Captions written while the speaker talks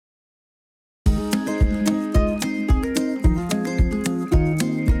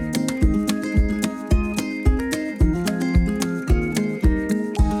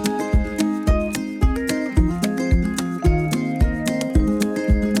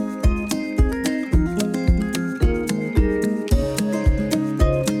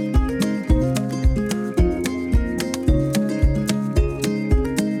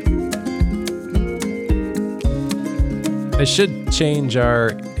I should change our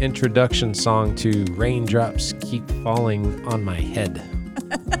introduction song to Raindrops Keep Falling on My Head.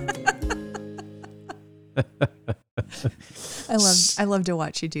 I love to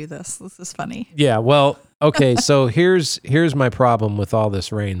watch you do this. This is funny. Yeah, well, okay, so here's my problem with all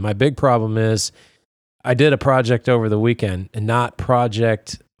this rain. My big problem is I did a project over the weekend, and not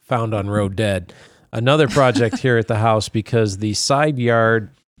project found on Road Dead. Another project here at the house, because the side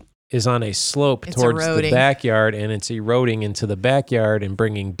yard is on a slope towards the backyard, and it's eroding into the backyard and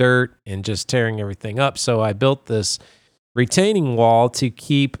bringing dirt and just tearing everything up. So I built this retaining wall to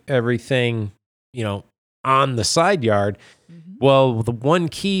keep everything, on the side yard. Mm-hmm. Well, the one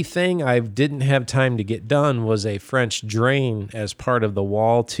key thing I didn't have time to get done was a French drain as part of the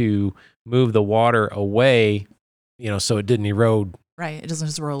wall to move the water away, so it didn't erode. Right. It doesn't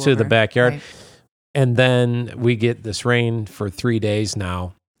just roll to over. The backyard. Right. And then we get this rain for 3 days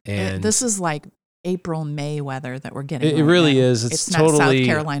now. And this is like April, May weather that we're getting. It really is. It's totally not South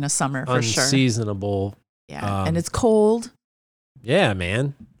Carolina summer for sure. Unseasonable. Yeah. And it's cold. Yeah,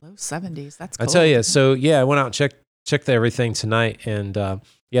 man. Low 70s. That's cold. I tell you. So I went out and checked everything tonight, and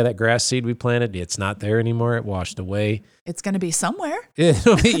that grass seed we planted, it's not there anymore. It washed away. It's going to be somewhere.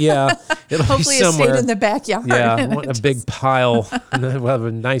 It'll be Hopefully somewhere. It stayed in the backyard. Yeah, I want a big pile, and then we'll have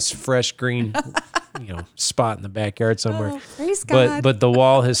a nice fresh green, spot in the backyard somewhere. Oh, praise God. But the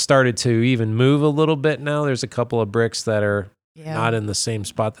wall has started to even move a little bit now. There's a couple of bricks that are not in the same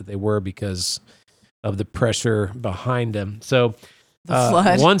spot that they were because of the pressure behind them. So the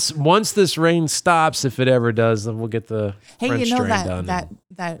flood. Once this rain stops, if it ever does, then we'll get the French drain done. that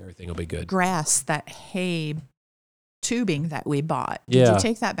everything will be good. Grass, that hay tubing that we bought. Yeah. Did you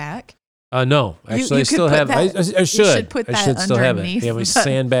take that back? No, actually, I still have. I should. You should put that I should still have it. underneath. Yeah, with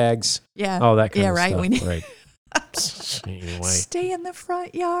sandbags. Yeah. Oh, that kind of right. stuff. We need. Right. Anyway. Stay in the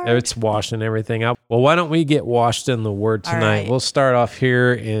front yard. It's washing everything out. Well, why don't we get washed in the Word tonight? Right. We'll start off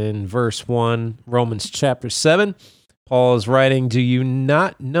here in verse 1, Romans chapter 7. Paul is writing, "Do you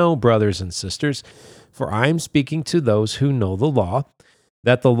not know, brothers and sisters, for I am speaking to those who know the law,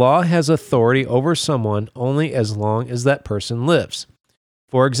 that the law has authority over someone only as long as that person lives.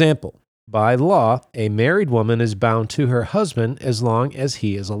 For example, by law, a married woman is bound to her husband as long as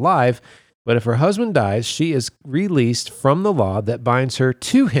he is alive, but if her husband dies, she is released from the law that binds her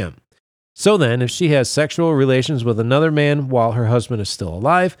to him. So then, if she has sexual relations with another man while her husband is still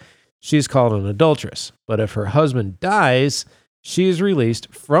alive, she is called an adulteress. But if her husband dies, she is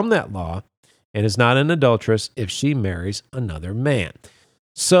released from that law and is not an adulteress if she marries another man.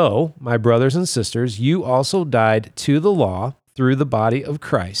 So, my brothers and sisters, you also died to the law through the body of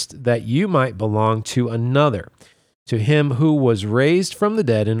Christ, that you might belong to another, to him who was raised from the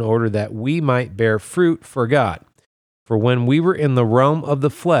dead, in order that we might bear fruit for God. For when we were in the realm of the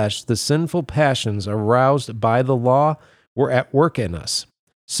flesh, the sinful passions aroused by the law were at work in us,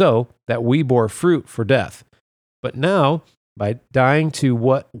 so that we bore fruit for death. But now, by dying to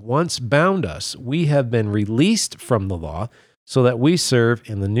what once bound us, we have been released from the law, so that we serve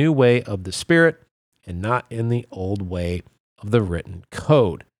in the new way of the Spirit and not in the old way of the written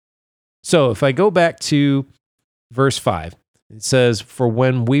code." So if I go back to verse 5, it says, "For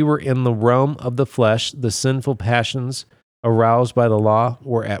when we were in the realm of the flesh, the sinful passions aroused by the law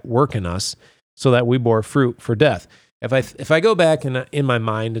were at work in us, so that we bore fruit for death." If I go back in my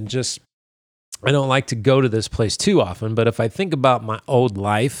mind and just, I don't like to go to this place too often, but if I think about my old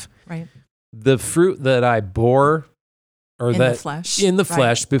life, right, the fruit that I bore, or in the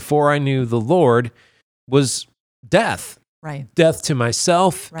flesh before I knew the Lord, was death. Right. Death to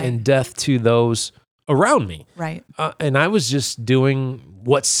myself and death to those around me. Right. And I was just doing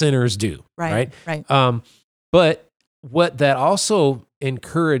what sinners do. Right. But what that also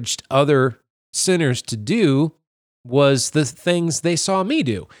encouraged other sinners to do was the things they saw me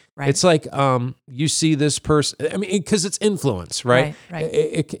do. Right. It's like you see this person, because it's influence, right? Right.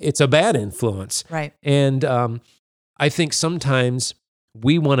 It's a bad influence. Right. And I think sometimes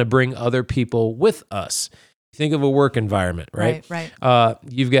we want to bring other people with us. Think of a work environment, right? Right.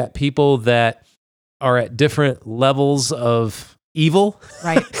 You've got people that are at different levels of evil,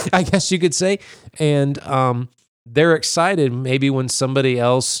 right? I guess you could say. And they're excited maybe when somebody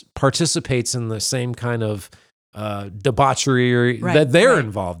else participates in the same kind of debauchery that they're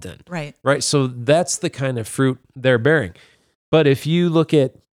involved in. Right. So that's the kind of fruit they're bearing. But if you look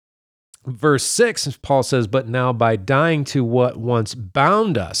at verse 6, Paul says, "But now by dying to what once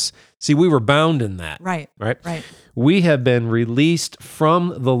bound us," see, we were bound in that. Right. "We have been released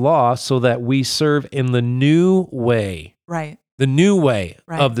from the law so that we serve in the new way." Right. The new way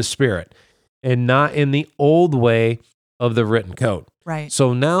of the Spirit, and not in the old way of the written code. Right.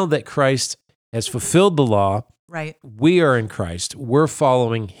 So now that Christ has fulfilled the law, Right. We are in Christ. We're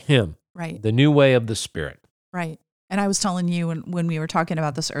following him, Right. the new way of the Spirit. Right. And I was telling you when we were talking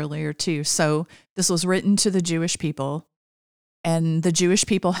about this earlier too. So this was written to the Jewish people, and the Jewish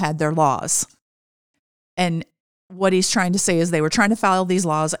people had their laws. And what he's trying to say is they were trying to follow these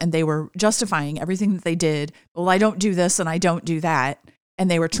laws, and they were justifying everything that they did. Well, I don't do this and I don't do that. And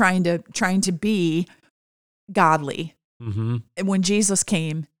they were trying to be godly. Mm-hmm. And when Jesus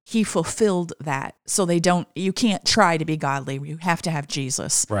came, he fulfilled that. So you can't try to be godly. You have to have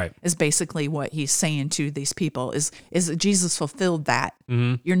Jesus. Right. Is basically what he's saying to these people is that Jesus fulfilled that.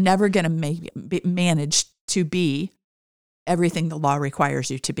 Mm-hmm. You're never going to manage to be everything the law requires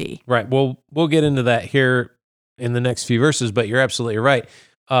you to be. Right. Well, we'll get into that here in the next few verses, but you're absolutely right.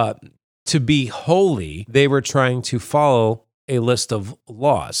 To be holy, they were trying to follow a list of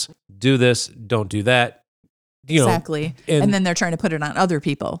laws. Do this, don't do that. Exactly. And then they're trying to put it on other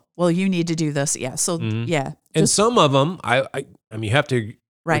people. Well, you need to do this. Yeah. So, yeah. And some of them, I mean, you have to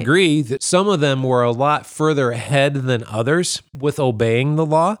Right. agree that some of them were a lot further ahead than others with obeying the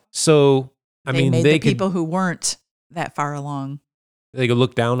law. So, they made the people who weren't that far along. They could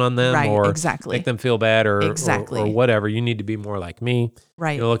look down on them, Right, or exactly. make them feel bad, or Exactly. or whatever. You need to be more like me.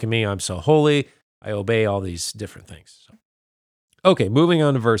 Right. Look at me. I'm so holy. I obey all these different things. Okay, moving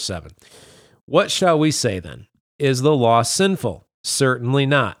on to verse 7. What shall we say then? Is the law sinful? Certainly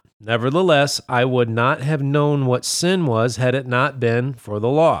not. Nevertheless, I would not have known what sin was had it not been for the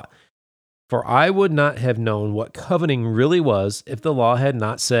law. For I would not have known what coveting really was if the law had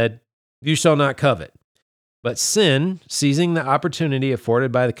not said, "You shall not covet." But sin, seizing the opportunity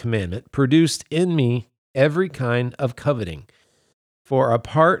afforded by the commandment, produced in me every kind of coveting. For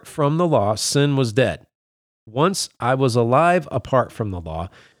apart from the law, sin was dead. Once I was alive apart from the law,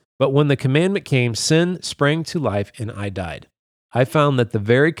 but when the commandment came, sin sprang to life and I died. I found that the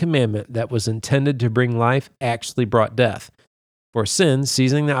very commandment that was intended to bring life actually brought death. For sin,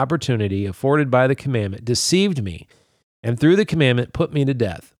 seizing the opportunity afforded by the commandment, deceived me, and through the commandment put me to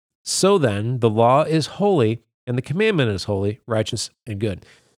death. So then, the law is holy, and the commandment is holy, righteous, and good.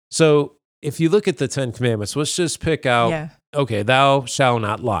 So, if you look at the 10 Commandments, let's just pick out, okay, thou shalt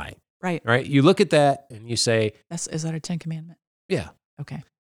not lie. Right. Right? You look at that and you say, is that a 10 commandment? Yeah. Okay.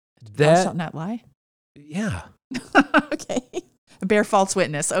 That, thou shalt not lie? Yeah. Okay. Bear false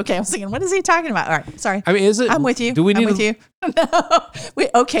witness. Okay, I was thinking, what is he talking about? All right, sorry. I mean, is it? I'm with you. Do we need I'm with you.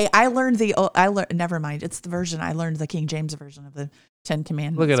 No. Okay, I learned never mind. It's the version. I learned the King James version of the 10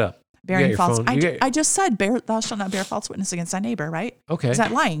 Commandments. Look it up. Bearing false. I just said, thou shalt not bear false witness against thy neighbor, right? Okay. Is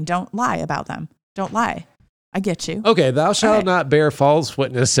that lying? Don't lie about them. Don't lie. I get you. Okay, thou shalt not bear false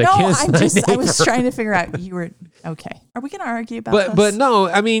witness against thy neighbor. I was trying to figure out you were, okay. Are we going to argue about this? But no,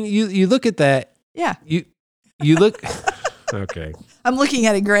 I mean, you look at that. Yeah. You look, okay. I'm looking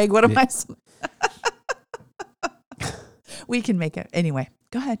at it, Greg. What am I? We can make it. Anyway,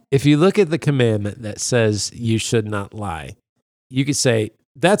 go ahead. If you look at the commandment that says you should not lie, you could say,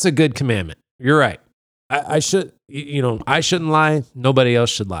 that's a good commandment. You're right. I shouldn't lie. Nobody else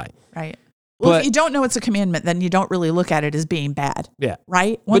should lie. Right. Well, if you don't know it's a commandment, then you don't really look at it as being bad. Yeah.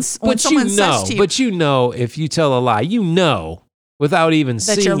 Right? When someone says to you, but if you tell a lie, without even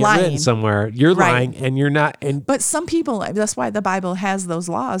seeing it written somewhere, you're lying and you're not. But some people, that's why the Bible has those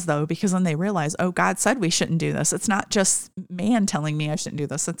laws, though, because then they realize, oh, God said we shouldn't do this. It's not just man telling me I shouldn't do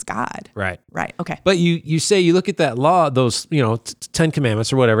this. It's God. Right. Right. Okay. But you look at that law, those 10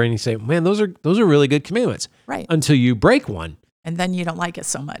 commandments or whatever, and you say, man, those are really good commandments. Right. Until you break one. And then you don't like it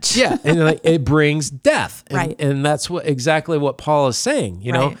so much. Yeah, and it brings death. And, right. And that's exactly what Paul is saying.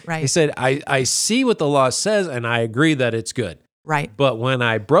 Right. He said, I see what the law says, and I agree that it's good. Right. But when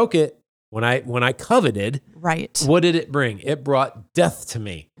I broke it, when I coveted, right. What did it bring? It brought death to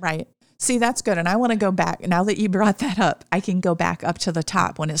me. Right. See, that's good. And I want to go back. Now that you brought that up, I can go back up to the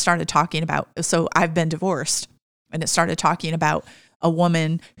top when it started talking about, so I've been divorced, and it started talking about a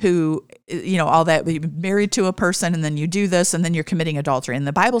woman who, all that, married to a person, and then you do this, and then you're committing adultery. And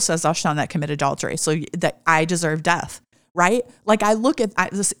the Bible says, thou shalt not commit adultery. So that I deserve death, right? Like I look at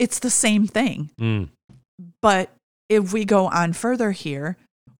this, it's the same thing. Mm. But if we go on further here,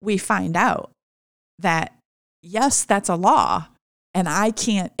 we find out that, yes, that's a law. And I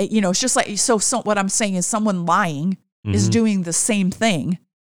can't, it's just like, so what I'm saying is someone lying is doing the same thing.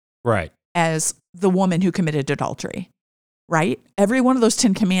 Right. As the woman who committed adultery. Right? Every one of those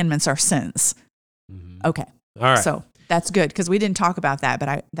 10 commandments are sins. Mm-hmm. Okay. All right. So that's good because we didn't talk about that,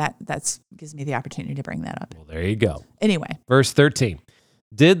 but that gives me the opportunity to bring that up. Well, there you go. Anyway. Verse 13.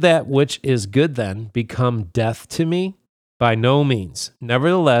 Did that which is good then become death to me? By no means.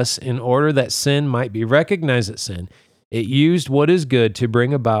 Nevertheless, in order that sin might be recognized as sin, it used what is good to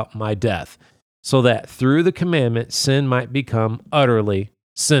bring about my death. so that through the commandment sin might become utterly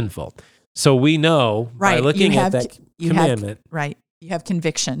sinful. So we know by Right. looking at that commandment, Right. You have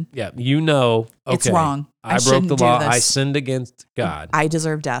conviction. yeah, you know, okay, It's wrong. I broke shouldn't the do law. this. I sinned against God. I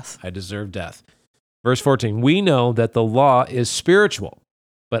deserve death. I deserve death. Verse 14, we know that the law is spiritual,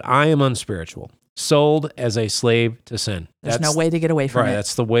 but I am unspiritual, sold as a slave to sin. There's no way to get away from right, it.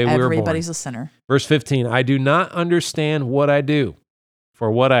 that's the way we were born. Everybody's a sinner. Verse 15, I do not understand what I do. For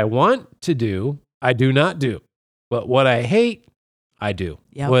what I want to do, I do not do. But what I hate, I do.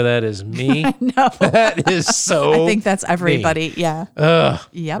 Yep. Boy, that is me. No. That is so I think that's everybody. Yeah. Ugh.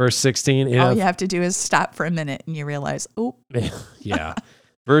 Yep. Verse 16. And All if- you have to do is stop for a minute and you realize, oh, yeah.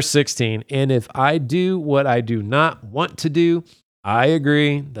 Verse 16. And if I do what I do not want to do, I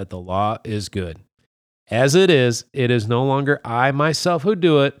agree that the law is good. As it is no longer I myself who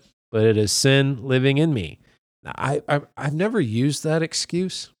do it, but it is sin living in me. Now, I've never used that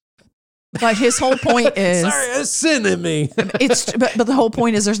excuse. but his whole point is, Sorry, it's sin in me. but the whole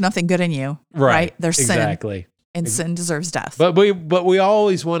point is there's nothing good in you, right? There's exactly. sin, and sin deserves death. But we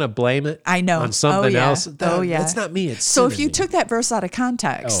always want to blame it I know on something else. Oh yeah, It's not me. It's so sin if in you me. took that verse out of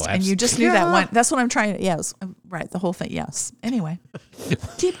context and you just knew Yeah. that one, that's what I'm trying to. Yes, right. The whole thing. Yes. Anyway,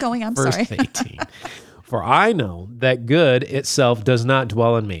 keep going. I'm Verse sorry. 18. For I know that good itself does not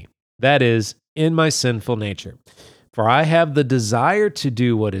dwell in me, that is, in my sinful nature. For I have the desire to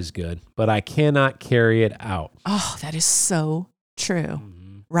do what is good, but I cannot carry it out. Oh, that is so true.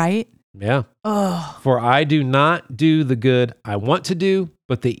 Right? Yeah. Oh, For I do not do the good I want to do,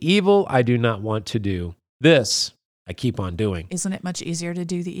 but the evil I do not want to do, this I keep on doing. isn't it much easier to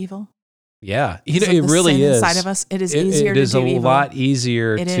do the evil? Yeah. Isn't It the really sin is. inside of us. It is easier It to is do a evil. lot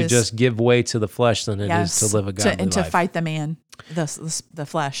easier It to is. just give way to the flesh than it is to live a godly and to life. fight the man, the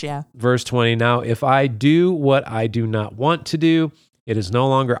flesh. Yeah. Verse 20, now if I do what I do not want to do, it is no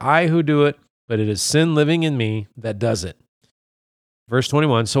longer I who do it, but it is sin living in me that does it. Verse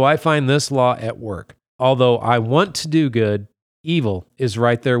 21, so I find this law at work. Although I want to do good, evil is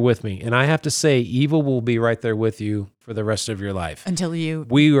right there with me. And I have to say, evil will be right there with you for the rest of your life. Until you.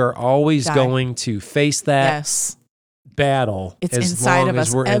 We are always Die. going to face that Yes. battle. It's as inside long of as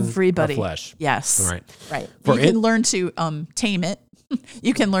us. we're Everybody. in our flesh. Yes. All right. Right. For You can learn to tame it.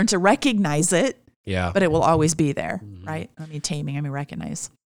 You can learn to recognize it, Yeah. but it will always be there. Mm-hmm. Right. I mean, taming. I mean, recognize.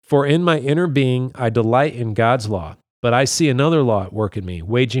 For in my inner being, I delight in God's law, but I see another law at work in me,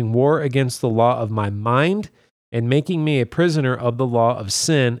 waging war against the law of my mind and making me a prisoner of the law of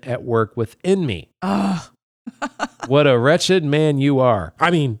sin at work within me. Oh, What a wretched man you are. I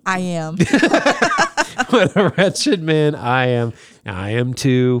mean, I am. what a wretched man I am. I am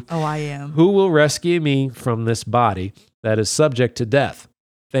too. Oh, I am. Who will rescue me from this body that is subject to death?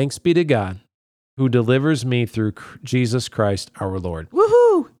 Thanks be to God, who delivers me through Jesus Christ our Lord.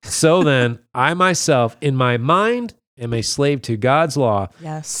 Woohoo. So then, I myself, in my mind, am a slave to God's law,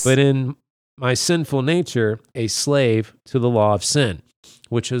 Yes. but in my sinful nature, a slave to the law of sin,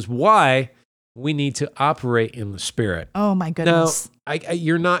 which is why we need to operate in the Spirit. Oh, my Now, goodness.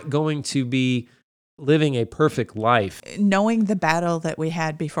 you're not going to be living a perfect life. Knowing the battle that we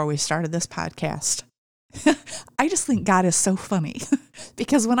had before we started this podcast, I just think God is so funny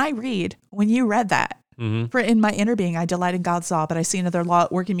because when you read that, for in my inner being, I delight in God's law, but I see another law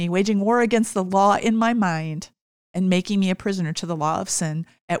at work in me, waging war against the law in my mind and making me a prisoner to the law of sin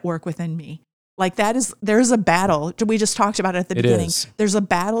at work within me. Like there's a battle. We just talked about it at the beginning. is. There's a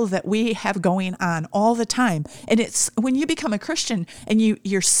battle that we have going on all the time. And it's when you become a Christian and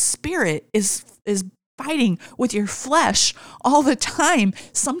your spirit is fighting with your flesh all the time.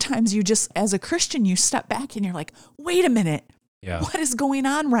 Sometimes you just, as a Christian, you step back and you're like, wait a minute. Yeah. What is going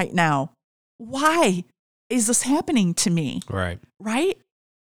on right now? Why is this happening to me? Right. Right?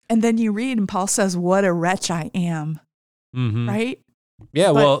 And then you read and Paul says, what a wretch I am. Mm-hmm. Right?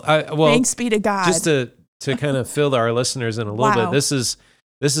 Yeah. But Well, thanks be to God. just to kind of fill our listeners in a little Wow. bit,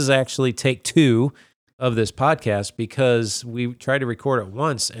 this is actually take 2 of this podcast because we tried to record it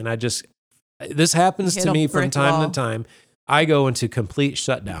once, and this happens Hit to a me from brick time wall. to time. I go into complete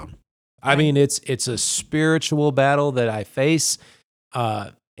shutdown. I mean, it's a spiritual battle that I face,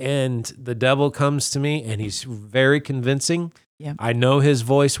 and the devil comes to me, and he's very convincing. Yeah. I know his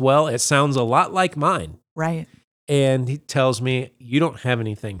voice well. It sounds a lot like mine. Right. And he tells me, you don't have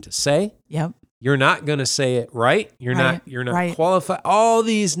anything to say. Yep. You're not going to say it right. You're not Right. qualified. All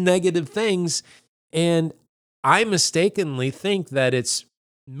these negative things. And I mistakenly think that it's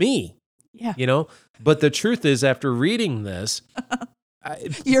me, Yeah. But the truth is, after reading this,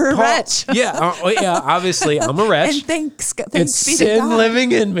 You're a wretch. Yeah, obviously I'm a wretch. And thanks It's be to sin God.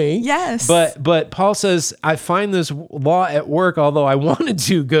 living in me. Yes. But Paul says, I find this law at work, although I want to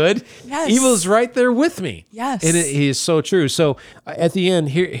do good. Yes. Evil's right there with me. Yes. And he is so true. So at the end,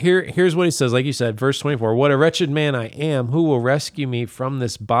 here's what he says. Like you said, verse 24, what a wretched man I am. Who will rescue me from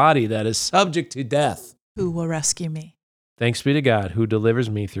this body that is subject to death? Who will rescue me? Thanks be to God who delivers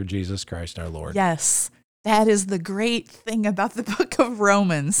me through Jesus Christ our Lord. Yes. That is the great thing about the book of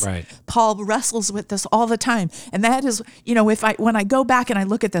Romans. Right. Paul wrestles with this all the time. And that is, when I go back and I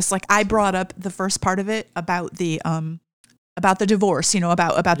look at this, like I brought up the first part of it about the divorce,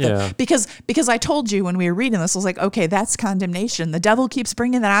 because I told you when we were reading this, I was like, okay, that's condemnation. The devil keeps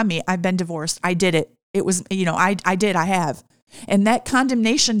bringing that on me. I've been divorced. I did it. It was, I have. And that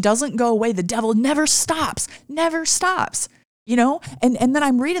condemnation doesn't go away. The devil never stops. And then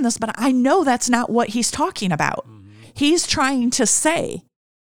I'm reading this, but I know that's not what he's talking about. Mm-hmm. He's trying to say,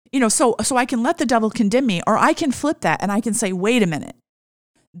 so I can let the devil condemn me, or I can flip that and I can say, wait a minute,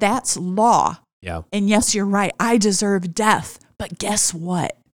 that's law. Yeah. And yes, you're right. I deserve death. But guess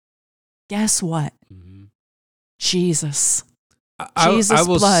what? Mm-hmm. Jesus'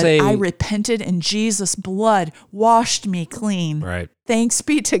 blood. I repented, and Jesus' blood washed me clean. Right. Thanks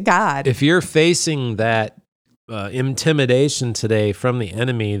be to God. If you're facing that intimidation today from the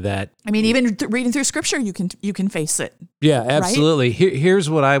enemy, even reading through Scripture, you can face it. Yeah, absolutely.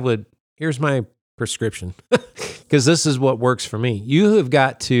 Right? Here's my prescription, because this is what works for me. You have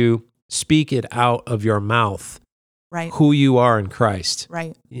got to speak it out of your mouth. Right. Who you are in Christ.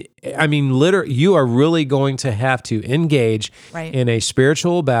 Right. I mean, literally, you are really going to have to engage in a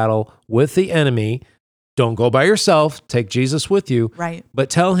spiritual battle with the enemy. Don't go by yourself. Take Jesus with you. Right. But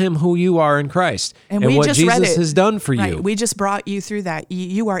tell him who you are in Christ and we what just Jesus has done for you. We just brought you through that.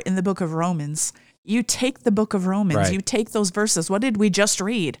 You are in the book of Romans. You take the book of Romans. Right. You take those verses. What did we just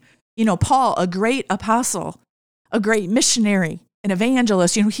read? Paul, a great apostle, a great missionary, an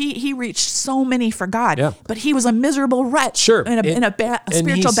evangelist, he reached so many for God, but he was a miserable wretch in a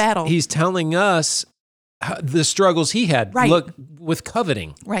spiritual battle. He's telling us the struggles he had. Look, with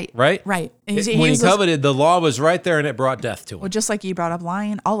coveting. Right. When he coveted, the law was right there and it brought death to him. Well, just like you brought up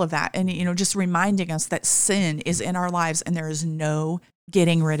lying, all of that. And, just reminding us that sin is in our lives and there is no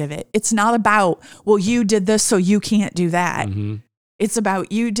getting rid of it. It's not about, well, you did this, so you can't do that. Mm-hmm. It's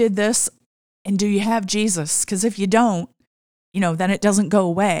about, you did this, and do you have Jesus? Because if you don't, then it doesn't go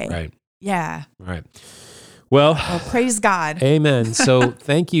away. Right. Yeah. Right. Well, praise God. Amen. So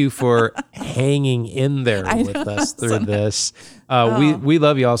thank you for hanging in there with us through this. We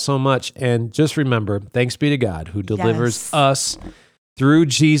love you all so much. And just remember, thanks be to God who delivers us through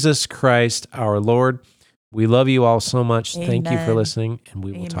Jesus Christ, our Lord. We love you all so much. Amen. Thank you for listening, and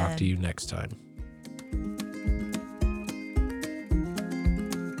we will talk to you next time.